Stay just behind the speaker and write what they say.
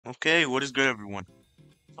Okay, what is good, everyone?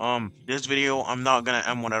 This video, I'm not gonna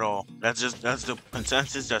M1 at all. That's the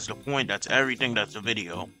consensus, that's the point, that's everything, that's the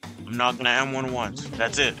video. I'm not gonna M1 once.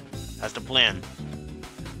 That's it. That's the plan.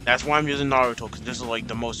 That's why I'm using Naruto, because this is like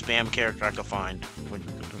the most spam character I could find.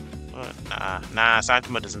 Nah,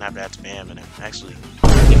 Saitama doesn't have that spam in it. Actually,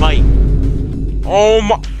 he might. Oh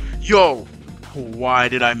my, yo! Why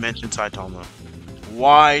did I mention Saitama?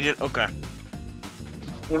 Okay.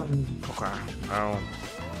 Okay. Oh.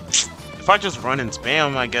 If I just run and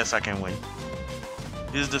spam, I guess I can win.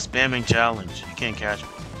 This is the spamming challenge. You can't catch me.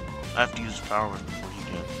 I have to use powers before you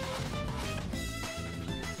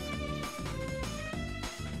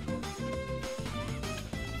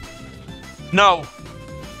can. No!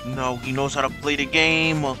 No, he knows how to play the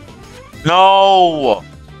game. No!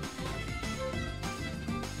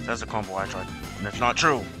 That's a combo I tried. And it's not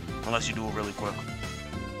true. Unless you do it really quick.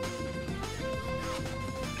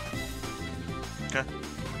 Okay.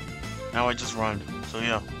 Now I just run. So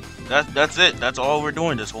yeah. That's it. That's all we're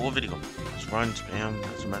doing this whole video. Just run, spam,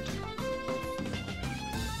 that's meant to.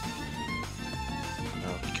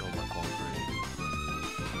 No, he killed my clone already.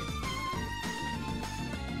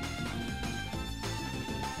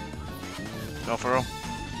 No, for real.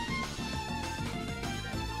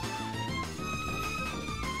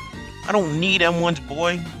 I don't need M1's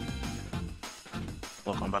boy.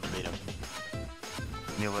 Look, I'm about to beat him.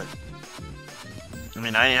 Knew it. I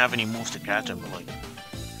mean, I didn't have any moves to catch him, but like...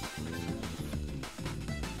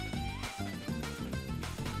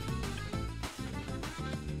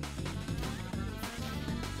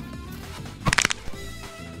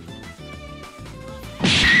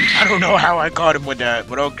 I don't know how I caught him with that,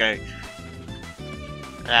 but okay.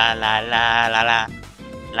 La la la la la.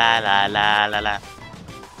 La la la la la.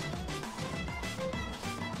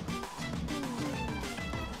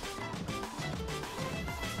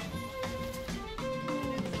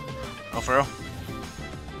 Oh, for real?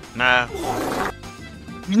 Nah.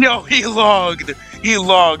 No, he logged! He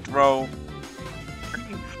logged, bro.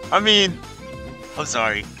 I mean... I'm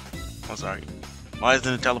sorry. I'm sorry. Why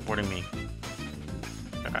isn't it teleporting me?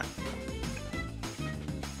 Okay.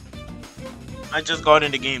 I just got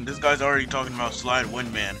in the game. This guy's already talking about slide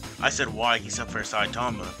win, man. I said why, he said for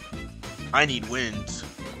Saitama. I need wins.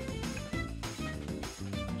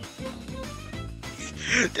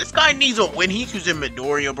 This guy needs a win. He's using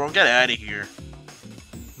Midoriya, bro. Get out of here.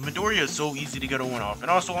 Midoriya is so easy to get a win off.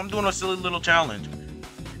 And also, I'm doing a silly little challenge.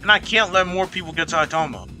 And I can't let more people get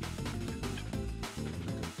Saitama.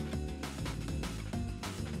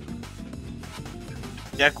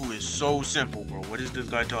 Deku is so simple, bro. What is this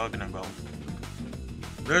guy talking about?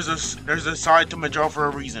 There's a side to Major for a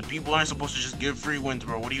reason. People aren't supposed to just give free wins,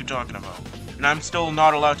 bro. What are you talking about? And I'm still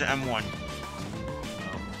not allowed to M1.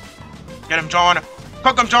 Get him, John.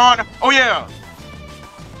 Cook him, John. Oh, yeah.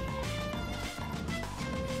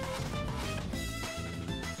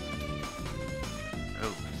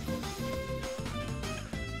 Oh.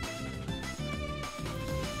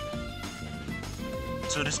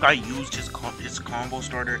 So this guy used his combo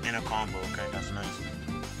starter in a combo. Okay, that's nice.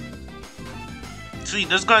 See,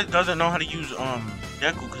 this guy doesn't know how to use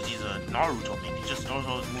Deku because he's a Naruto man. He just knows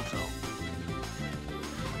all his moves though.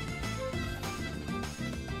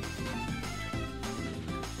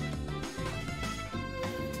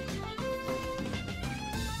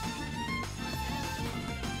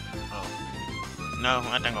 Oh. No,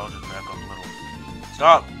 I think I'll just back up a little.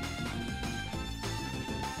 Stop!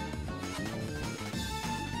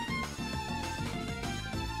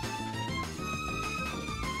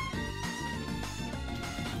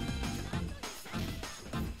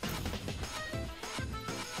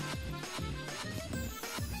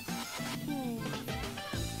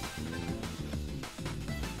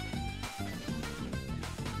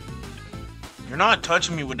 You're not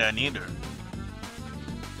touching me with that neither.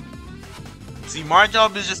 See, my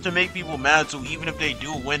job is just to make people mad, so even if they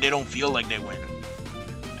do win, they don't feel like they win.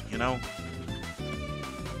 You know?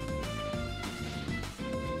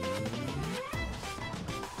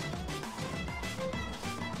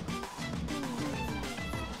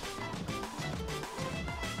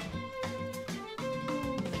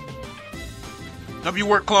 W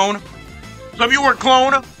work, clone. W work,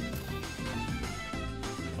 clone. Oh.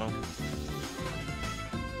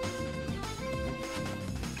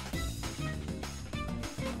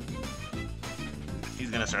 He's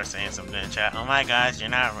gonna start saying something in chat. Oh my gosh, you're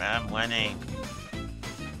not. I'm winning.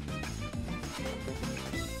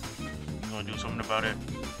 You gonna do something about it?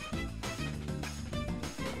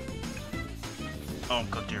 Oh, I'm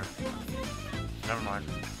cooked here. Never mind.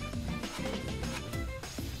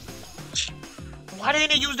 Why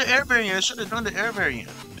didn't it use the air variant? It should have done the air variant.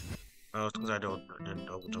 Oh, it's because I didn't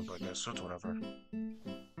double jump, I guess. So it's whatever.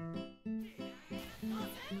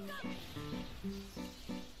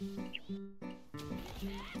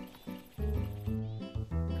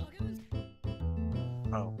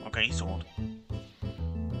 Oh, okay, he's sold.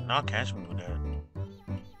 Not catch me with that.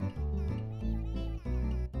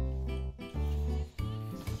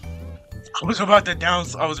 I was about to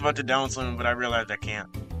down slam, but I realized I can't.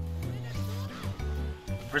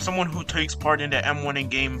 For someone who takes part in the M1 in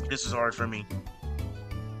game, this is hard for me.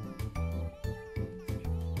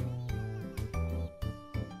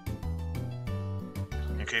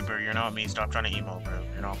 Okay, bro, you're not me. Stop trying to emo, bro.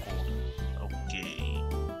 You're not cool. Okay.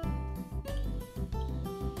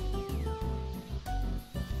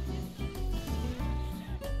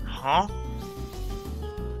 Huh?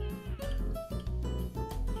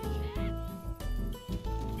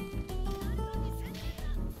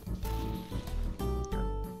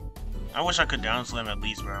 I wish I could down slam at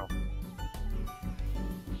least, bro.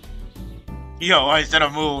 Yo, I said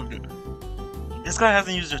I moved. This guy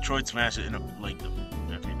hasn't used a Detroit Smash in like the.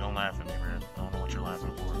 Okay, don't laugh at me, bro. I don't know what you're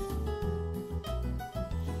laughing for.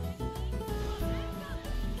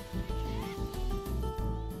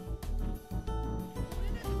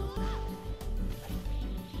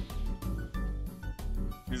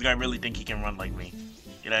 This guy really think he can run like me.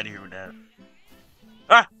 Get out of here with that.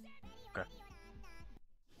 Ah! Okay.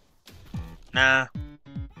 Nah.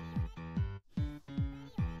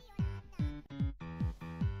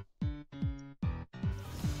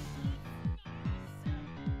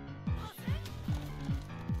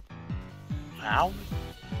 How?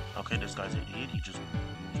 Okay, this guy's an idiot. He just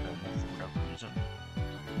moves that move for whatever reason.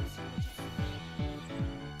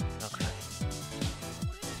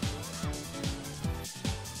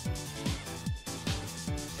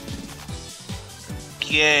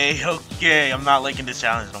 Okay. Okay, I'm not liking this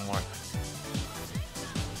challenge no more.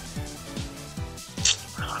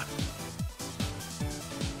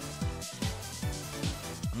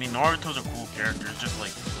 I mean, Naruto's a cool character, it's just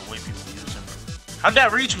like the way people use him. How'd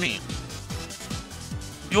that reach me?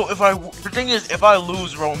 Yo, the thing is, if I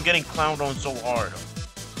lose, bro, I'm getting clowned on so hard.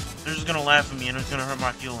 They're just gonna laugh at me and it's gonna hurt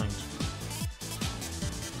my feelings.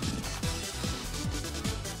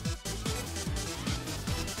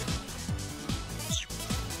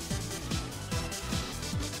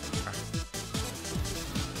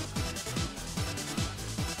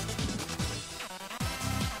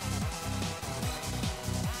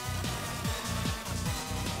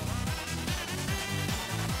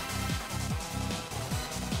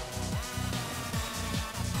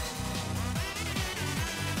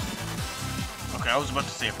 Okay, I was about to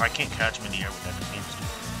say, if I can't catch him in the air with that, the game's stupid.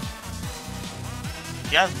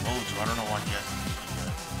 He has modes, so I don't know why he has to do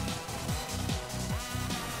that.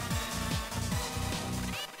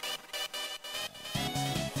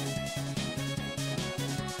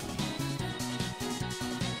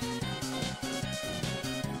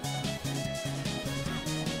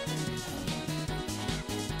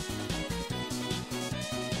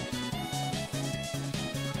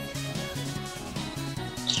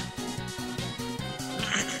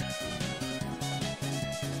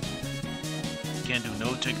 Can't do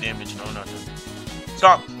no tick damage, no nothing.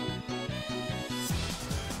 Stop!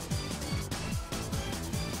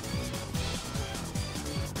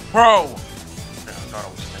 Bro! Okay, I thought I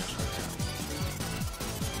was finished right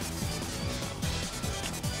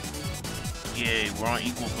there. Yay, we're on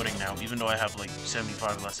equal footing now, even though I have like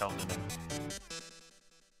 75 less health than him.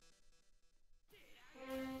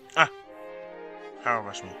 Ah! Power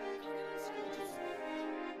rush me.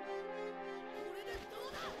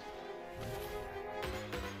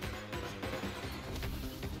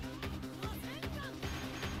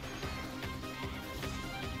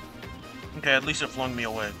 Okay, at least it flung me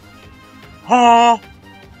away. Huh?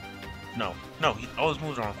 No, all his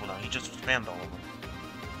moves are on cooldown. He just spammed all of them.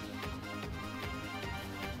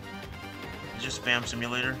 He just spam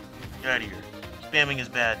simulator. Get out of here. Spamming is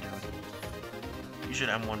bad, dude. You should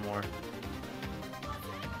M1 more.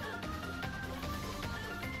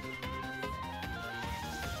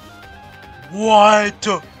 What?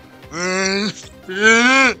 I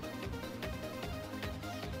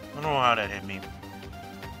don't know how that hit me.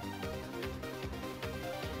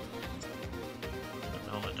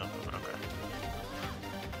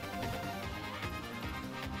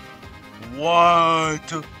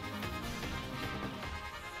 What?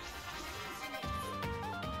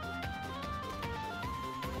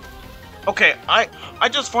 Okay, I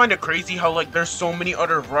just find it crazy how like there's so many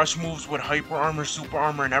other rush moves with hyper armor, super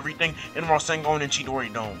armor, and everything, and Rasengan and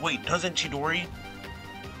Chidori don't. Wait, doesn't Chidori?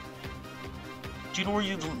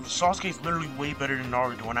 Sasuke is literally way better than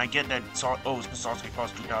Naruto, and I get that. Oh, it's because Sasuke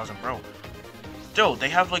costs 2,000, bro. Still, they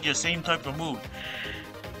have like the same type of move.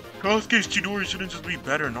 Sasuke's Chidori shouldn't just be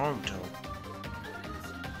better Naruto.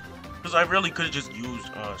 Because I really could have just used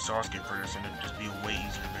Sasuke for this and it'd just be a way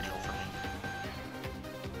easier video for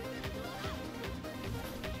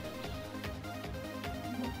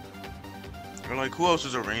me. Or like, who else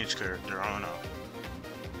is a ranged character? I don't know.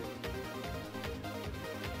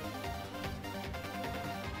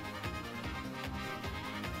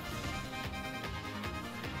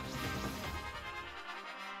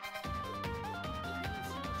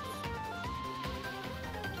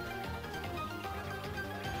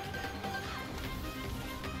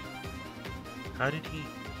 How did he?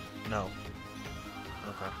 No.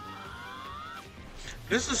 Okay.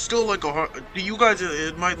 This is still like a hard. To you guys,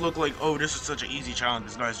 it might look like, oh, this is such an easy challenge.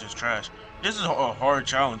 This guy's just trash. This is a hard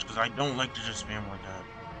challenge because I don't like to just spam like that.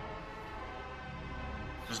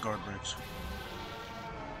 This guard breaks.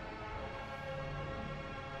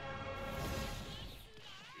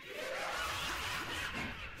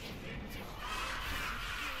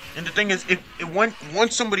 And the thing is,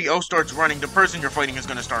 once somebody else starts running, the person you're fighting is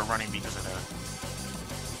gonna start running because of that.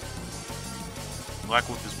 Black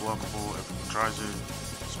Whip is blockable. If he tries it,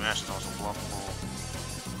 Smash is also blockable.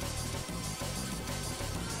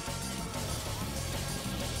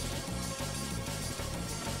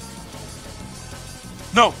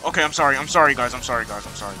 No! Okay, I'm sorry. I'm sorry, guys. I'm sorry, guys.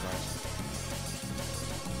 I'm sorry, guys.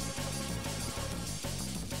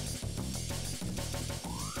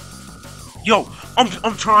 Yo!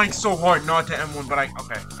 I'm trying so hard not to M1, but I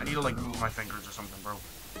need to like move my fingers or something, bro.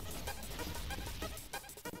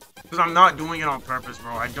 Cause I'm not doing it on purpose,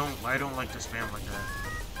 bro. I don't like to spam like that.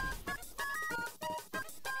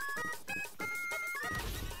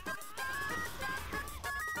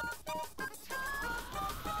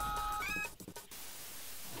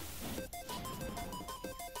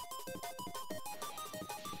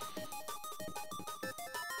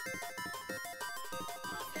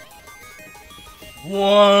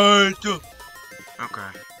 What?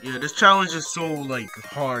 Okay. Yeah, this challenge is so like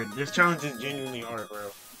hard. This challenge is genuinely hard,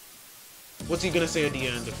 bro. What's he gonna say at the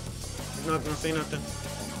end? He's not gonna say nothing.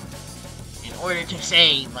 In order to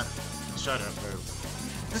save. Shut up, bro.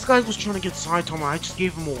 This guy was trying to get Saitama. I just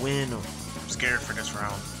gave him a win. I'm scared for this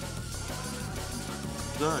round.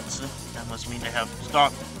 Good. So that must mean they have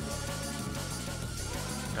stop.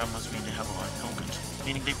 That must mean they have a lot of tokens.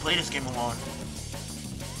 Meaning they play this game a lot.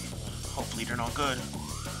 Hopefully they're not good.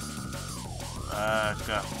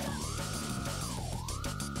 Go.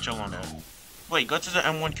 Chill on that. Wait, Guts is an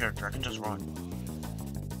M1 character. I can just run.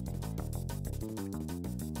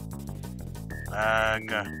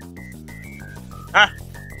 Go. Ah!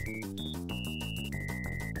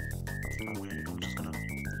 Oh, wait, I'm just gonna...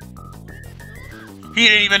 He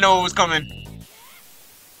didn't even know it was coming!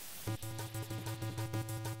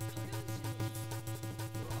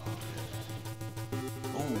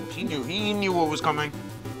 Oh, he knew what was coming.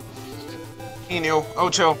 He knew. Oh,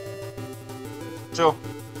 chill. Chill.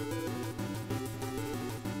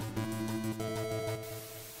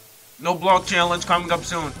 No block challenge coming up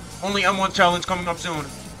soon. Only M1 challenge coming up soon.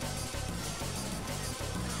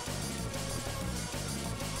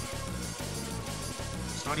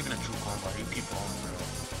 It's not even a true combo. You keep going, bro.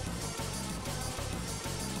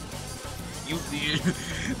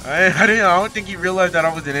 I don't think he realized that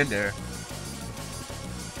I wasn't in there.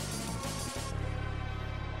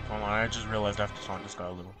 Hold on, I just realized I have to taunt this guy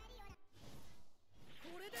a little.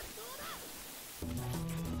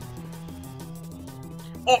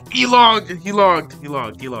 Oh, he logged!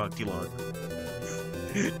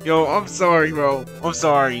 Yo, I'm sorry, bro. I'm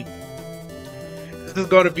sorry. This is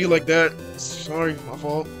gonna be like that. Sorry, my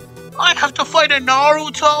fault. I have to fight a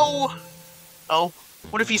Naruto! Oh,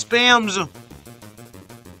 what if he spams?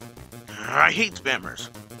 I hate spammers.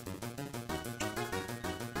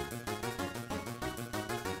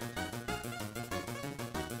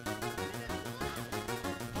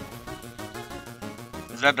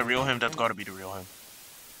 Is that the real him? That's gotta be the real him.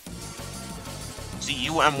 See,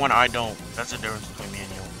 you M1, I don't. That's the difference between me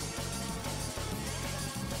and you.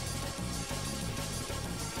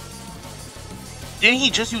 Didn't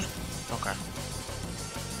he just use... Okay.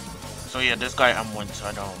 So yeah, this guy M1, so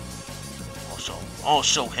I don't. I'll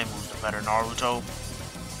show him who's the better Naruto.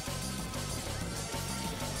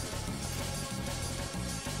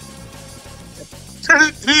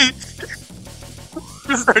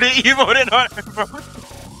 Just started emoting on him, bro.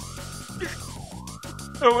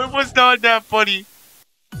 Oh, it was not that funny.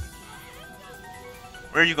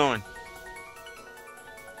 Where are you going?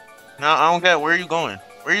 No, I don't get it. Where are you going?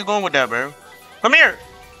 Where are you going with that, bro? Come here!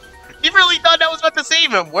 You really thought that was about to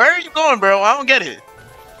save him? Where are you going, bro? I don't get it.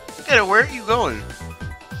 I don't get it. Where are you going?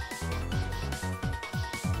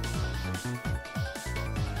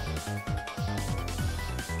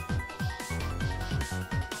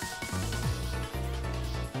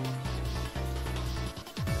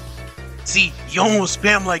 See, you don't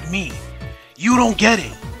spam like me. You don't get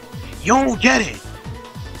it. You don't get it.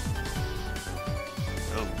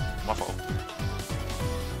 Oh, my fault.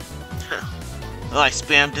 I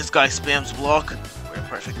spammed. This guy spams block. We're a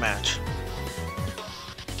perfect match.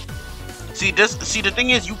 See, the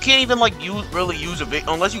thing is, you can't even like really use evasive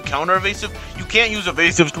unless you counter evasive. You can't use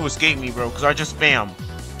evasives to escape me, bro, because I just spam.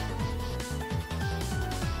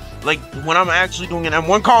 Like when I'm actually doing an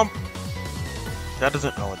M1 comp, that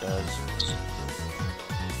doesn't. Oh, it does.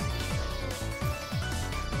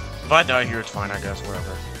 If I die here, it's fine, I guess.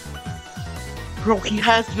 Whatever. Bro, he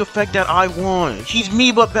has the effect that I want. He's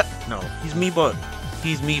me, but no, he's me, but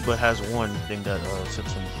has one thing that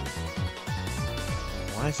sits him.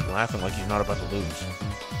 Why is he laughing like he's not about to lose?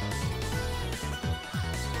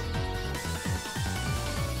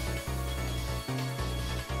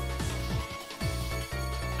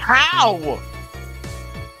 How?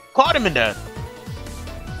 Caught him in that.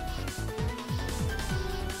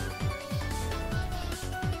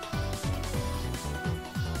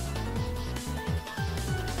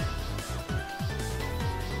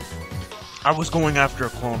 I was going after a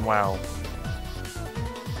clone, wow.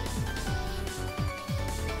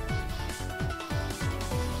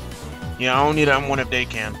 Yeah, I don't need M1 if they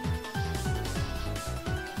can.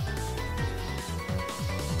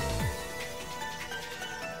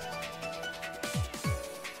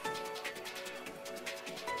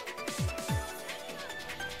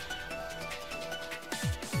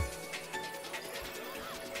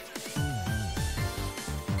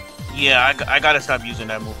 Yeah, I gotta stop using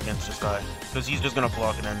that move against this guy. Because he's just gonna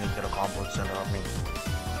block and then get a combo and send it off me.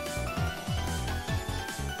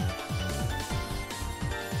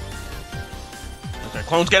 Okay,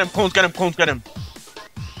 clones get him, clones get him, clones get him.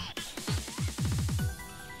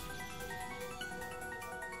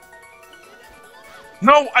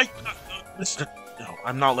 No, no,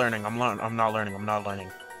 I'm not learning, I'm not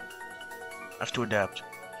learning. I have to adapt.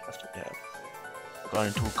 I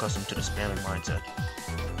got too accustomed to the spamming mindset.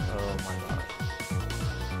 Oh my god.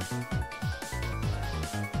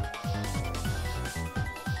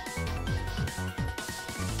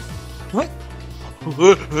 What?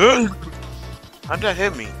 How'd that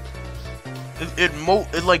hit me?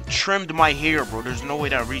 It like trimmed my hair, bro. There's no way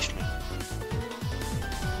that reached me.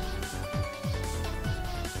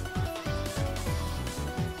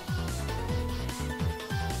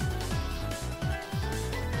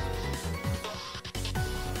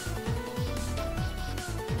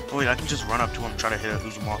 Oh wait, I can just run up to him and try to hit a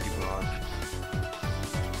Uzumaki barrage.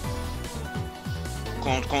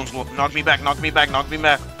 Clones, knock me back.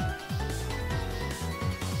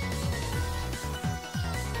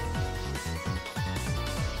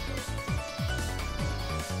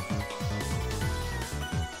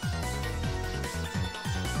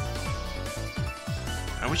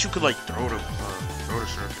 I wish you could like throw the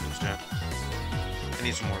circuit instead. I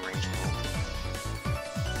need some more range mode.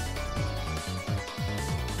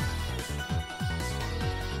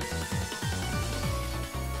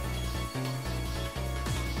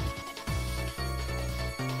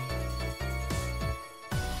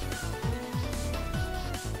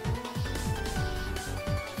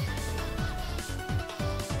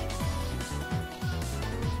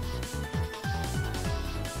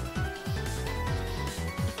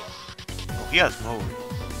 He has mode.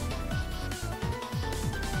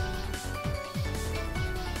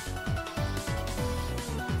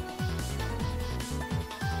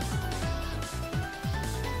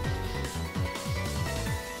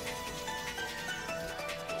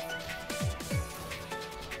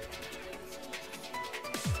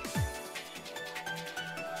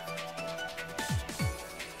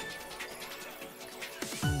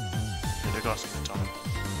 Yeah, they got some time.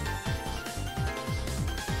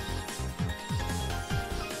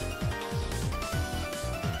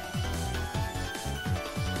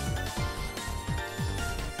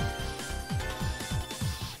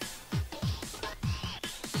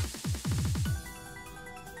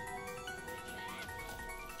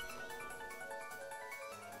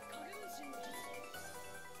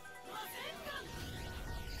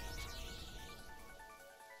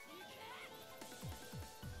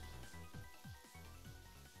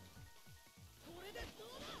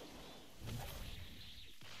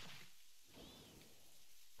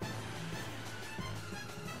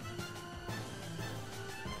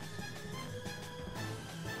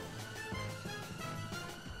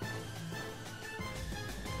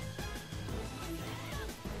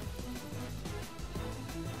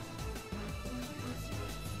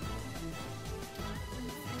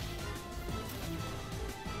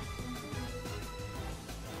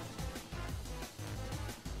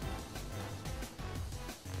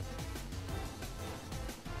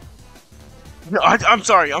 No, I'm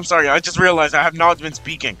sorry. I'm sorry. I just realized I have not been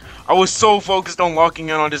speaking. I was so focused on locking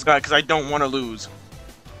in on this guy because I don't want to lose.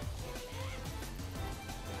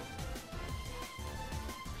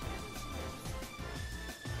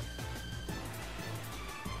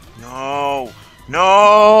 No.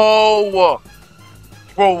 No!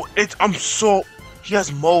 Bro, he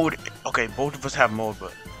has mode. Okay, both of us have mode,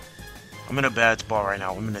 but I'm in a bad spot right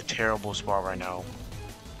now. I'm in a terrible spot right now.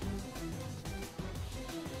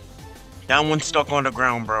 That one's stuck on the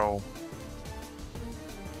ground, bro.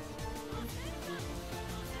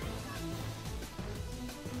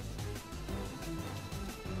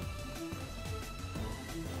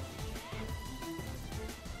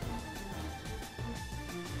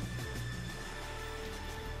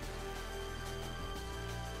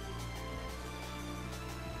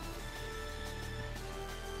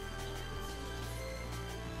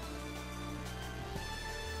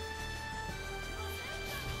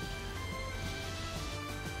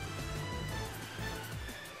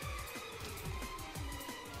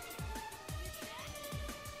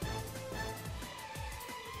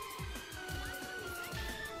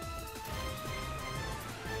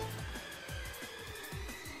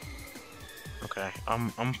 Okay,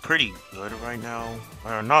 I'm pretty good right now.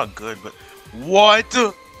 Not good, but what?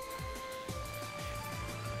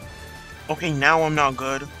 Okay, now I'm not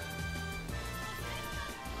good.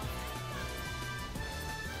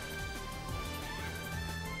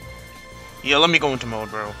 Yeah, let me go into mode,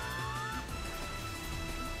 bro.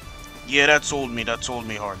 Yeah, that sold me. That sold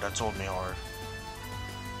me hard. That sold me hard.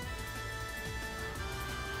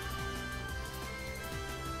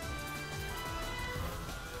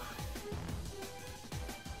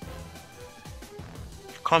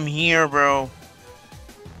 Come here, bro.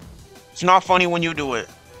 It's not funny when you do it.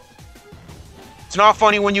 It's not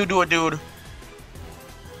funny when you do it, dude.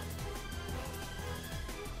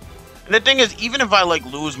 And the thing is, even if I, like,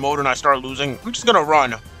 lose mode and I start losing, I'm just gonna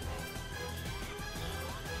run.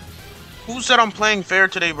 Who said I'm playing fair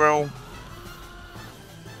today, bro?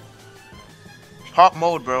 Pop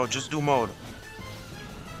mode, bro. Just do mode.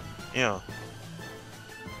 Yeah.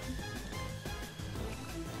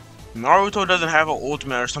 Naruto doesn't have an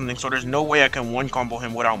ultimate or something, so there's no way I can one combo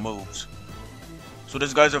him without moves. So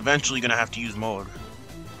this guy's eventually gonna have to use mode.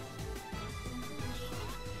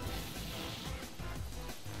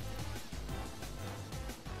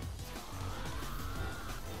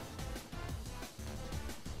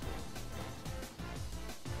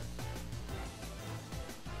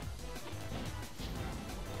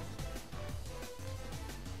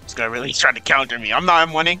 This guy really trying to counter me. I'm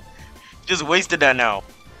not winning. Just wasted that now.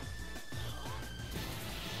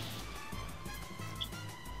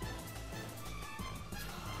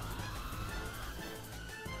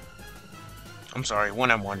 I'm sorry,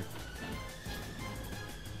 1M1.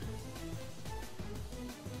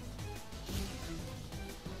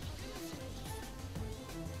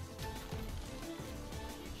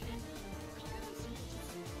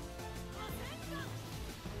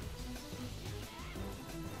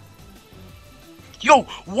 Yo,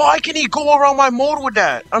 why can he go around my mode with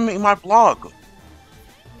that? I mean, my block.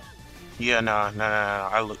 Yeah, nah.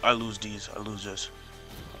 I lose these. I lose this.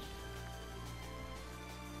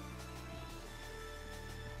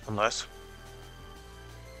 Unless.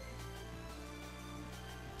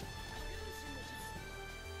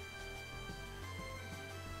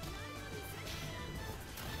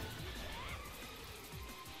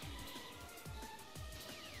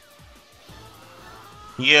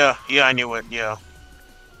 Yeah, I knew it, yeah.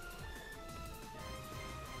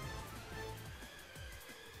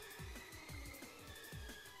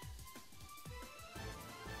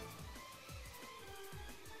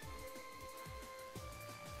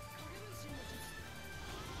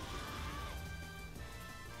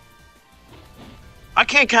 I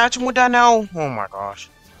can't catch him with that now? Oh my gosh.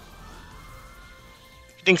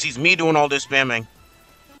 He thinks he's me doing all this spamming.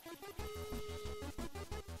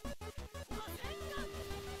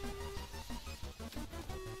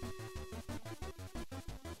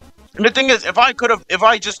 And the thing is, if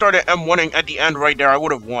I just started M1ing at the end right there, I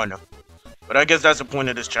would have won. But I guess that's the point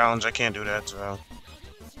of this challenge. I can't do that, so.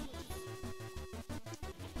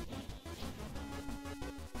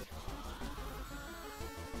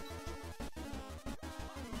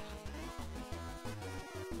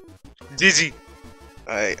 GG.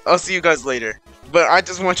 Alright, I'll see you guys later. But I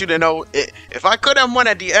just want you to know, if I could have won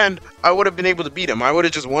at the end, I would have been able to beat him. I would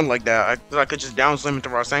have just won like that. I could just down slam into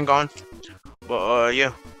Rasengan. But,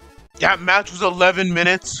 yeah. That match was 11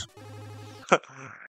 minutes.